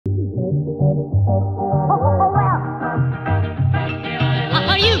Good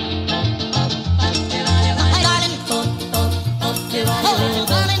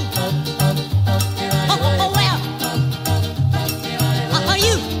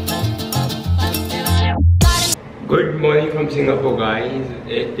morning from Singapore, guys.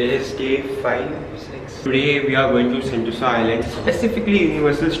 It is day 5, 6. Today we are going to Sentosa Island, specifically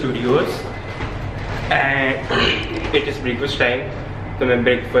Universal Studios, and it is breakfast time. So मैं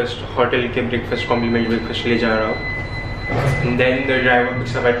breakfast hotel के breakfast compliment breakfast ले जा रहा हूँ. And then the driver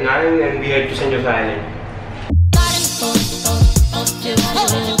picks up at 9 and we head to Sentosa Island.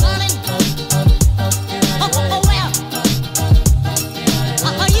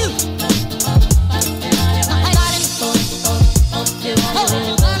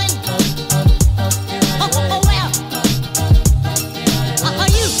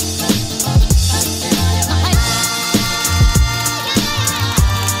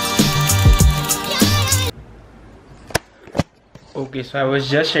 Okay, so I was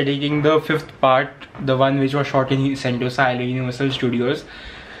just editing the 5th part, the one which was shot in Sentosa Island Universal Studios.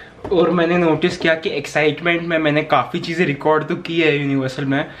 और मैंने notice किया कि excitement में मैंने काफ़ी चीज़ें record तो की है यूनिवर्सल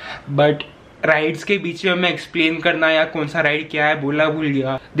में, बट राइड्स के बीच में मैं एक्सप्लेन करना या कौन सा राइड क्या है बोलना भूल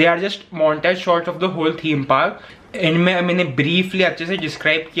गया. They are just montage shots of the whole theme park. इनमें मैंने ब्रीफली अच्छे से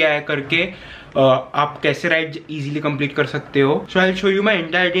डिस्क्राइब किया है करके आप कैसे राइड इजीली कंप्लीट कर सकते हो. सो I will show you my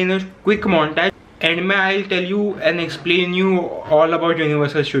entire day in a quick montage. And में I will tell you and explain you all about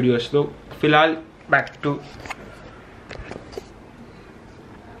universal studios. तो फिलहाल back to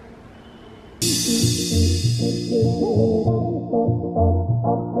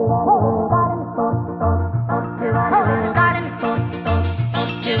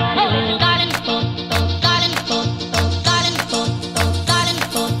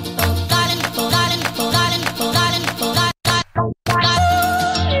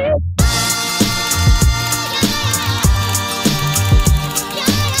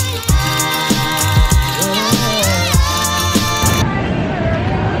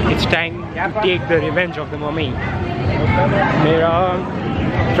take the revenge of the mummy. मेरा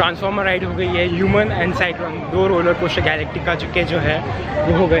transformer ride हो गई है, human and cyclone, 2 roller coaster Galactica के जो है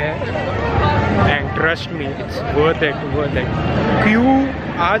वो हो गए हैं. And trust me, it's worth it. Q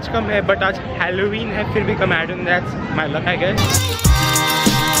आज कम है बट आज हैलोवीन है, फिर भी कम add in that's my luck I guess.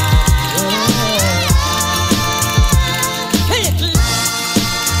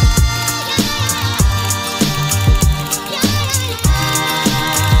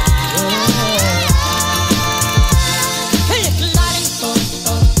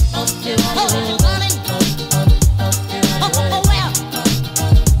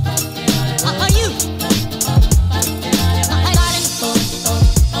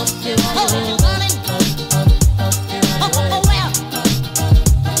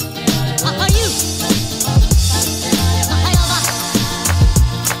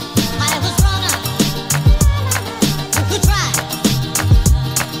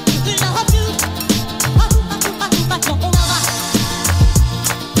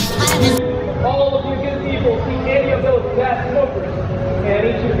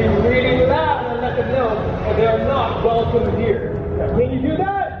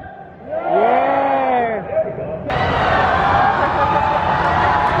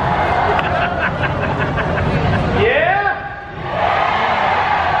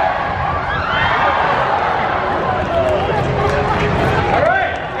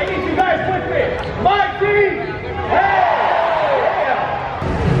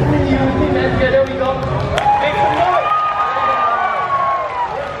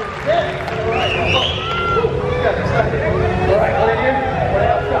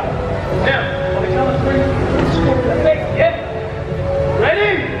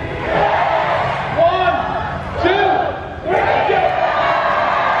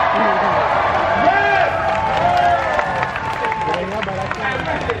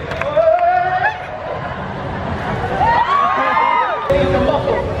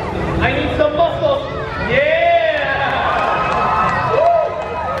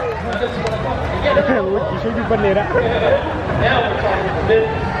 ले रहा. Now we're talking a bit.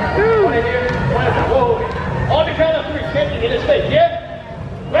 One in here, one in the whoa. On the count of 3, shaking in his face. Yeah?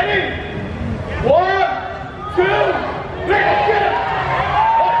 Ready? 1, 2, 3, let's get it!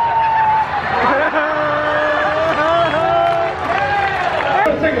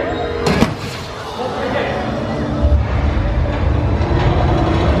 Single.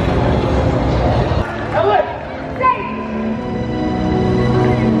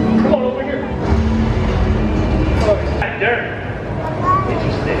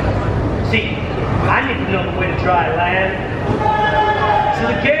 See, I need to know the way to dry land.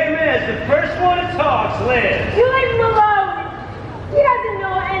 boss, Liz. You leave him alone. He doesn't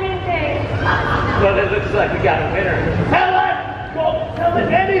know anything. Well, it looks like we got a winner. Tell us! Don't tell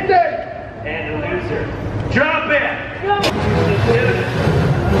us anything! And a loser. Drop it! No.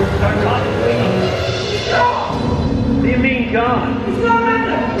 Start talking, please. What do you mean gone? He's not in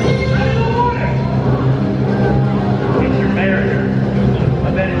there. It's your marriage.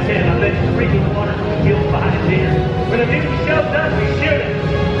 I bet it's him. I bet you're freaking the water from the guild behind his ear. When the music shows up, we shoot it.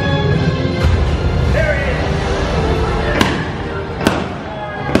 There he is.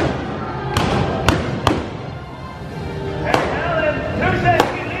 Hey, tell him. Who says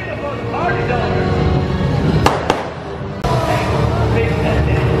we leave before the party's over? Hey, fix that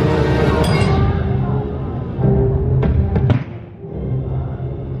thing.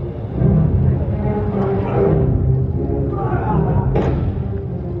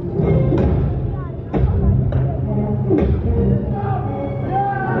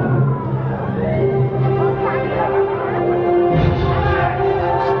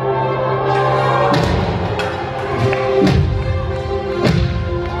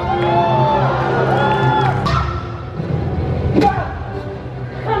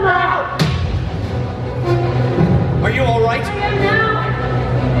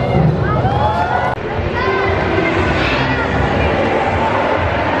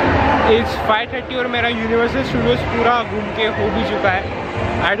 It's 5:30 और मेरा universal studios पूरा घूम के हो भी चुका है.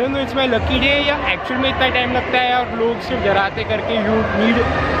 I don't know it's my lucky day या एक्चुअल में इतना टाइम लगता है और लोग सिर्फ डराते करके you need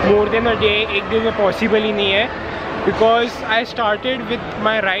more than a day. एक दिन में पॉसिबल ही नहीं है because I started with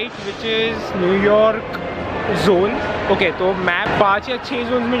my ride which is New York zone. Okay, तो मैप 5 या 6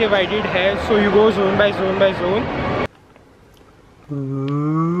 जोन में डिवाइडेड है. So you go zone bye zone bye zone.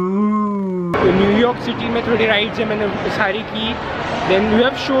 New York city में थोड़ी राइड्स है मैंने सारी की. Then you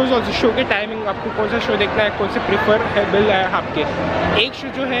have shows also. Show के टाइमिंग आपको कौन सा शो देखना है, कौन से प्रेफरेबल है आपके. एक शो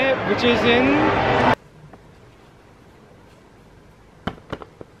जो है which is in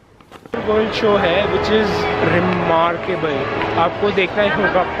world show है विच इज़ रिमार्केबल. आपको देखना ही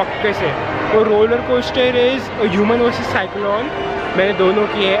होगा पक्के से. वो roller coaster is human versus cyclone. मैंने दोनों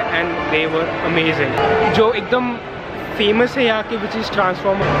किए एंड दे वर अमेजिंग. जो एकदम फेमस है यहाँ के which is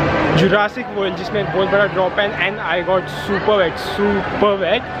transformer Jurassic world जिसमें एक बहुत बड़ा ड्रॉप है and I got super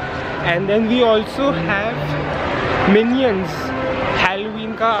wait. And then we also have minions.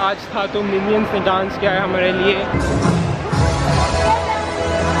 Halloween का आज था तो मिनियंस ने डांस किया है हमारे लिए.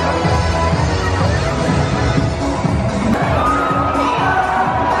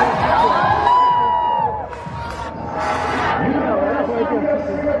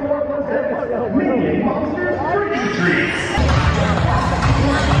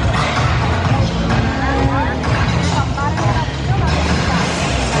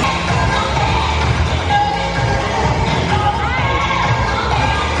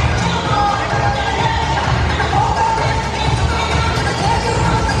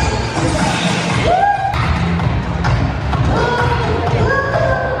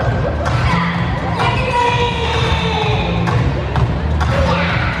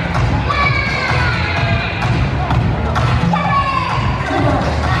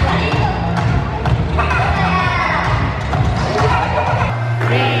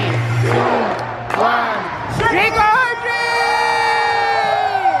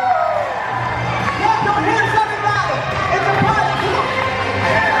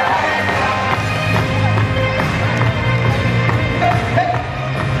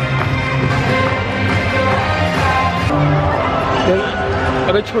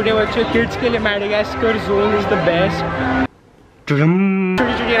 अगर छोटे बच्चे किड्स के लिए Madagascar zone is the best.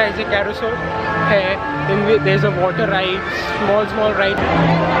 छोटी छोटी राइड्स है. कैरोसेल है. Then there is a water ride, small ride.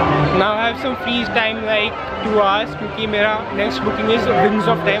 Now I have some free time like 2 hours क्योंकि मेरा next booking is wings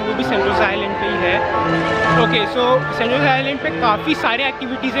of time. वो भी सेंटोसा आइलैंड पे ही है. ओके, सो सेंटोसा आइलैंड पे काफ़ी सारी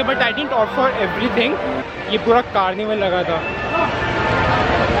एक्टिविटीज़ है but I didn't opt for everything. ये पूरा कार्निवल लगा था.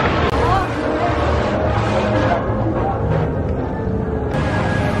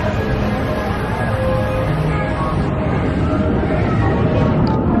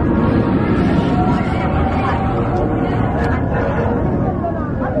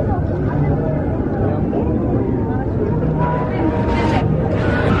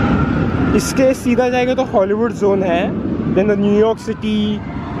 इसके सीधा जाएगा तो हॉलीवुड जोन है. Then the New York city.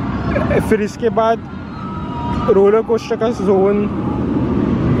 फिर इसके बाद रोलर कोस्टर का जोन.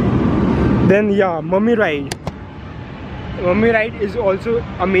 देन या mummy ride. Mummy ride is also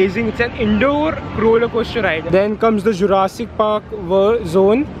amazing. It's an indoor roller coaster ride. Then comes the Jurassic park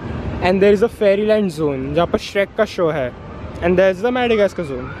zone and there is a Fairyland zone जहाँ पर Shrek का show है. And there is the Madagascar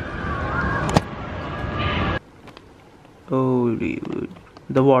zone.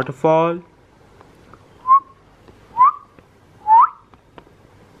 The waterfall.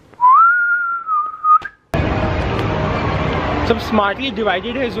 सब smartly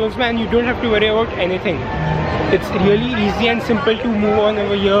divided है Jones में, and you don't have to worry about anything. It's really easy and simple to move on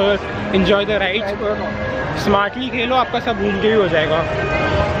over here, enjoy the ride. Smartly खेलो, आपका सब घूम के भी हो जाएगा.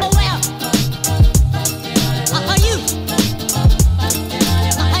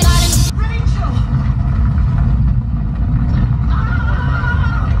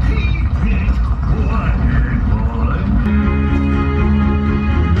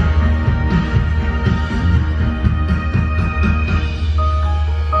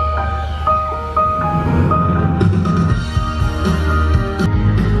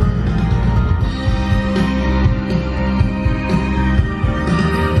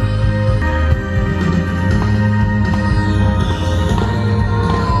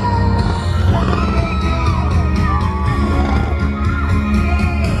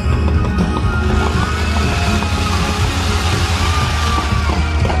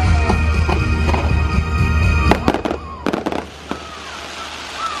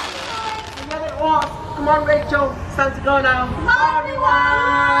 Come on, Rachel. It's time to go now. Bye,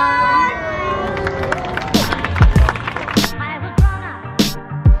 everyone.